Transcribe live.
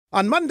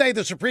On Monday,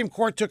 the Supreme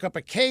Court took up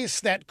a case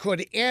that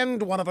could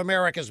end one of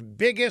America's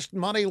biggest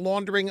money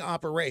laundering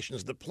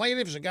operations. The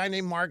plaintiff is a guy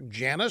named Mark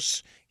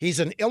Janus. He's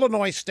an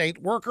Illinois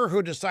state worker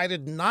who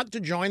decided not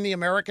to join the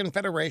American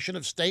Federation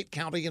of State,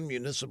 County, and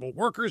Municipal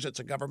Workers. It's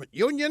a government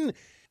union,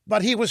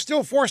 but he was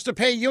still forced to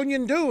pay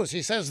union dues.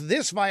 He says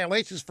this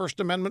violates his First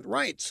Amendment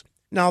rights.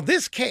 Now,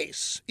 this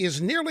case is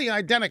nearly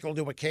identical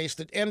to a case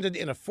that ended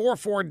in a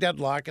 4-4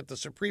 deadlock at the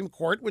Supreme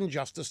Court when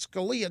Justice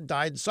Scalia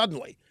died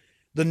suddenly.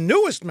 The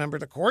newest member of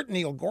the court,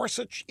 Neil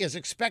Gorsuch, is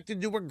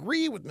expected to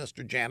agree with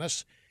Mr.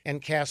 Janus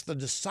and cast the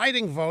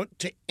deciding vote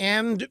to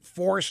end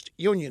forced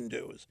union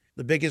dues.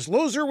 The biggest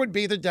loser would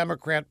be the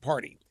Democrat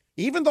Party.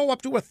 Even though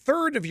up to a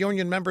third of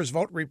union members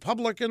vote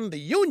Republican, the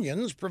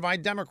unions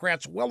provide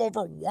Democrats well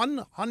over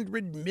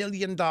 $100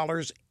 million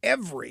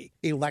every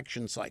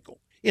election cycle.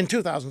 In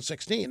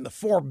 2016, the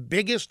four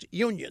biggest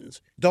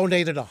unions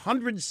donated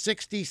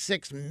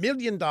 $166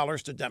 million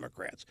to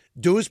Democrats.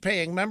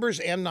 Dues-paying members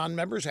and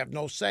non-members have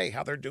no say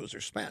how their dues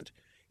are spent.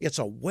 It's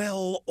a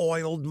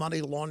well-oiled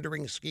money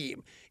laundering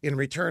scheme. In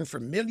return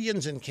for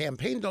millions in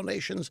campaign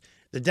donations,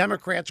 the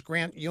Democrats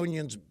grant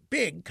unions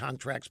big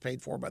contracts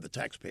paid for by the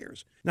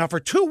taxpayers. Now, for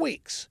 2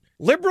 weeks,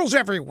 liberals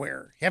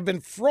everywhere have been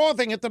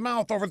frothing at the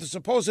mouth over the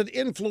supposed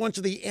influence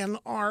of the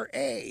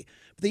NRA.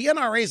 The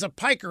NRA is a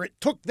piker. It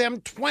took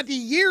them 20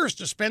 years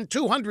to spend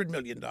 $200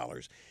 million.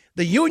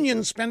 The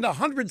unions spend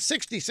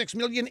 $166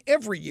 million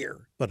every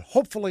year. But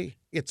hopefully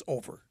it's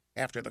over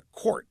after the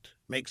court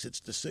makes its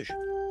decision.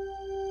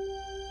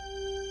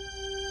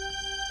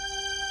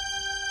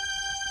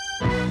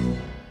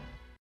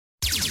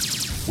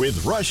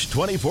 With Rush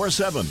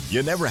 24/7,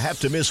 you never have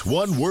to miss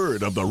one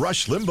word of the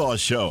Rush Limbaugh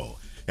Show.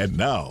 And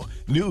now,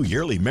 new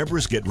yearly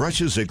members get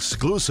Rush's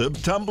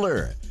exclusive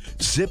tumbler.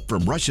 Sip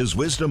from Rush's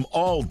wisdom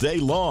all day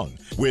long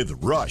with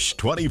Rush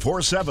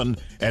 24/7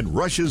 and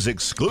Rush's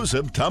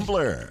exclusive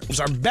tumbler. It's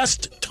our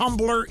best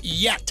tumbler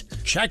yet.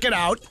 Check it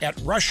out at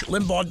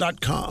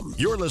rushlimbaugh.com.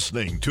 You're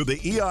listening to the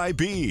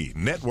EIB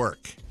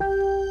Network.